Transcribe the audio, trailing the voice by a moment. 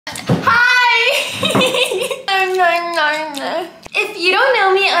Hi! If you don't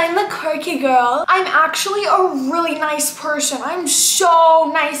know me, I'm the quirky girl. I'm actually a really nice person. I'm so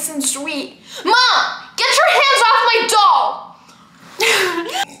nice and sweet. Mom, get your hands off my doll!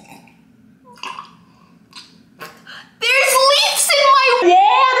 There's leaves in my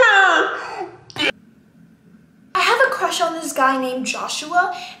water! I have a crush on this guy named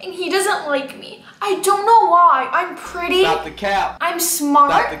Joshua, and he doesn't like me. I don't know why. I'm pretty. Stop the cap. I'm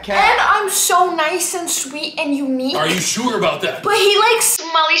smart. Stop the cap. And I'm so nice and sweet and unique. Are you sure about that? But he likes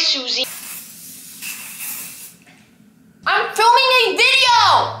Smelly Susie. I'm filming a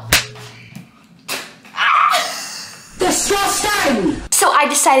video! Disgusting! So I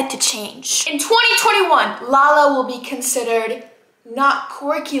decided to change. In 2021, Lala will be considered not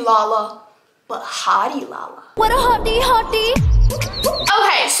quirky Lala, but hottie Lala. What a hottie.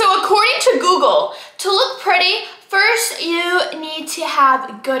 Okay, so according to Google, to look pretty, first you need to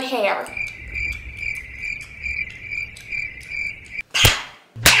have good hair.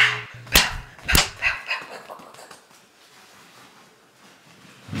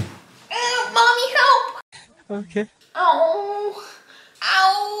 Mommy, help! Okay. Oh, ow.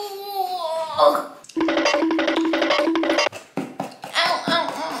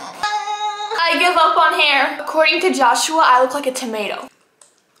 I give up on hair. According to Joshua, I look like a tomato.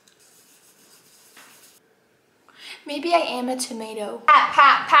 Maybe I am a tomato. Pat,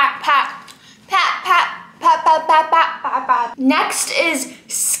 pat, pat, pat. Pat, pat, pat, pat, pat, pat, pat, pat. Next is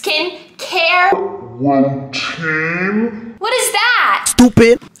skin care routine. What is that?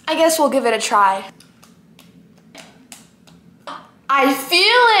 Stupid. I guess we'll give it a try. I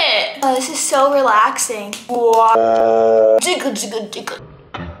feel it. Oh, this is so relaxing. Jiggle, jiggle, jiggle.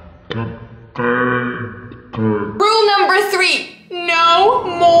 Rule number 3, no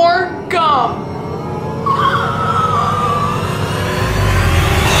more gum.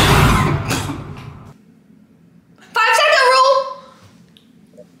 5-second rule.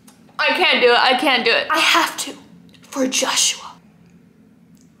 I can't do it, I can't do it. I have to, for Joshua.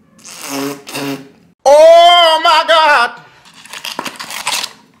 Oh my God.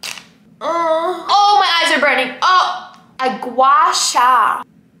 Oh, my eyes are burning. Oh, a gua sha.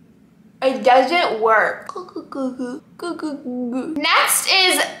 It doesn't work. Next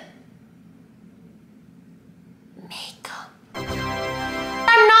is makeup.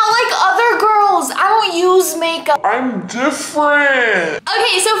 I'm not like other girls. I don't use makeup. I'm different.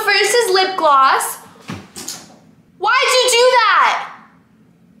 Okay, so first is lip gloss. Why'd you do that?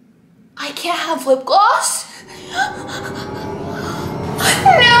 I can't have lip gloss?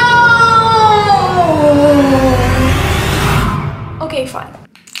 No! Okay, fine.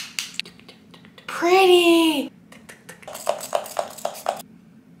 Pretty.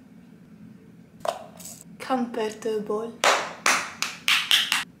 Comfortable.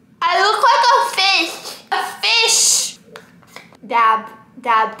 I look like a fish. A fish. Dab,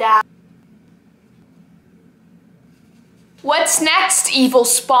 dab, dab. What's next, evil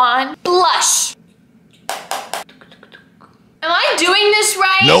spawn? Blush. Am I doing this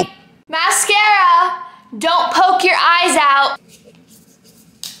right? Nope. Mascara. Don't poke your eyes out.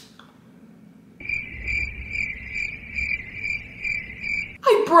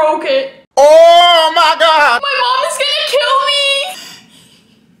 I broke it. Oh my God. My mom is gonna kill me.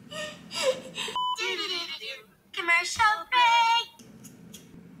 Commercial break.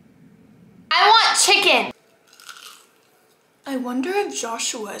 I want chicken. I wonder if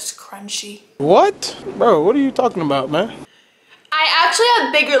Joshua is crunchy. What? Bro, what are you talking about, man? I actually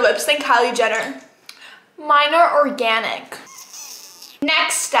have bigger lips than Kylie Jenner. Mine are organic.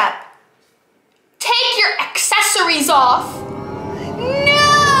 Next step. Take your accessories off. No!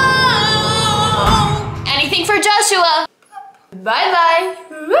 Anything for Joshua. Bye-bye.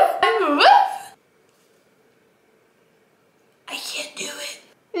 I can't do it.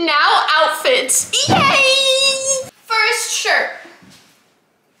 Now outfits. Yay! First shirt.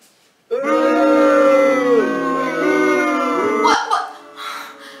 What?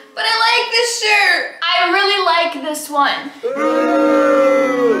 But I like this shirt. I really like this one.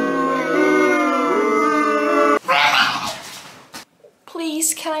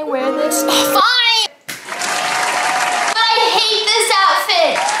 Please, can I wear this? Oh, fine! But I hate this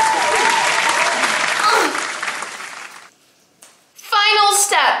outfit. Ugh. Final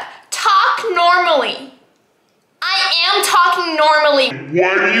step. Talk normally. I am talking normally.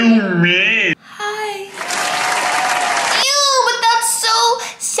 What do you mean? Hi. Ew, but that's so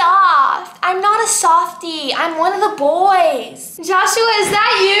soft. I'm not a softie. I'm one of the boys. Joshua, is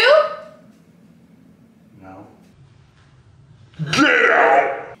that you? No. Get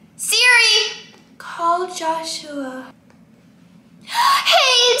out! Siri! Call Joshua.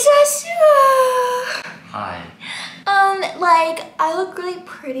 Hey, it's I look really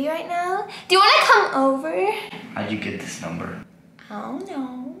pretty right now. Do you want to come over? How'd you get this number? I don't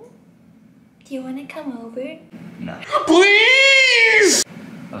know. Do you want to come over? No. Please!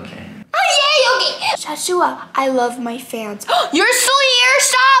 Okay. Oh, yay, okay. Joshua, I love my fans. You're still here?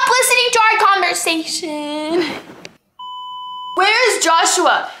 Stop listening to our conversation. Where is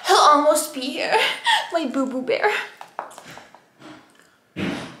Joshua? He'll almost be here. My boo-boo bear.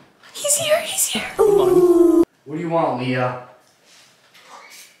 He's here, he's here. What do you want, Leah?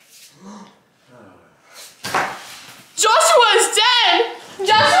 Joshua is dead!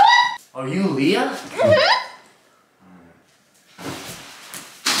 Joshua? Are you Leah?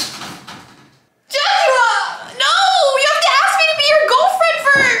 Joshua! No! You have to ask me to be your girlfriend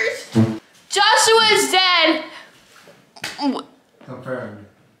first! Joshua is dead. Confirmed.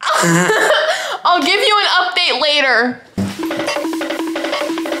 I'll give you an update later.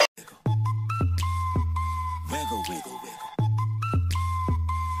 Wiggle, wiggle, wiggle.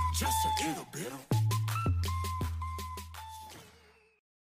 Just a little bit.